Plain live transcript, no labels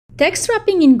Text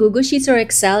wrapping in Google Sheets or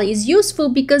Excel is useful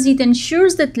because it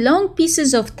ensures that long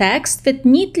pieces of text fit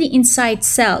neatly inside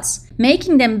cells,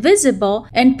 making them visible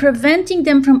and preventing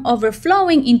them from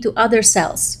overflowing into other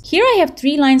cells. Here I have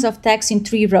 3 lines of text in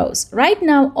 3 rows. Right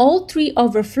now, all 3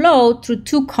 overflow through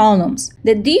 2 columns.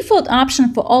 The default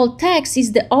option for all text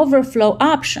is the overflow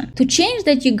option. To change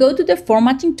that, you go to the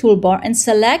formatting toolbar and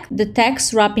select the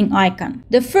text wrapping icon.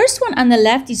 The first one on the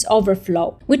left is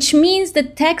overflow, which means the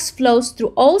text flows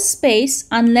through all space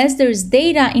unless there is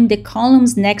data in the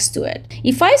columns next to it.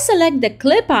 If I select the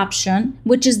clip option,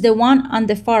 which is the one on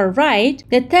the far right,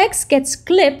 the text gets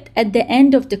clipped at the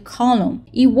end of the column.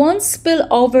 It won't spill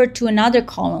over to another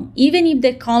column, even if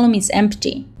the column is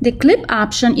empty. The clip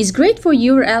option is great for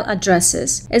URL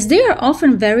addresses, as they are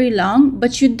often very long,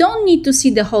 but you don't need to see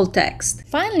the whole text.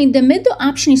 Finally, the middle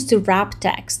option is to wrap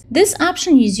text. This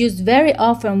option is used very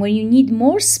often when you need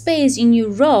more space in your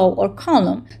row or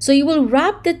column, so you will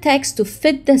wrap the text to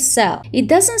fit the cell. It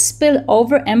doesn't spill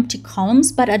over empty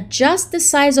columns, but adjusts the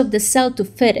size of the cell to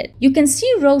fit it. You can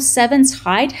see row 7's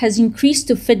height has increased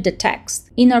to fit the text.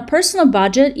 In our personal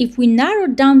budget, if we narrow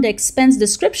down the expense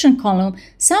description column,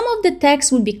 some of the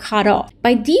text will be cut off.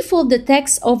 By default, the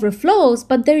text overflows,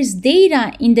 but there is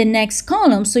data in the next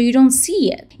column, so you don't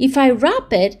see it. If I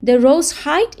wrap it, the row's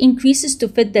height increases to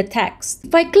fit the text.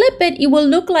 If I clip it, it will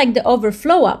look like the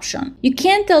overflow option. You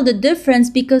can't tell the difference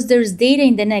because there is data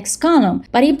in the next column,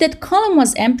 but if that column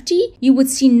was empty, you would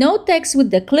see no text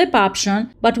with the clip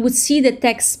option, but would see the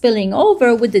text spilling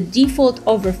over with the default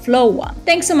overflow one.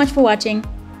 Thanks so much for watching.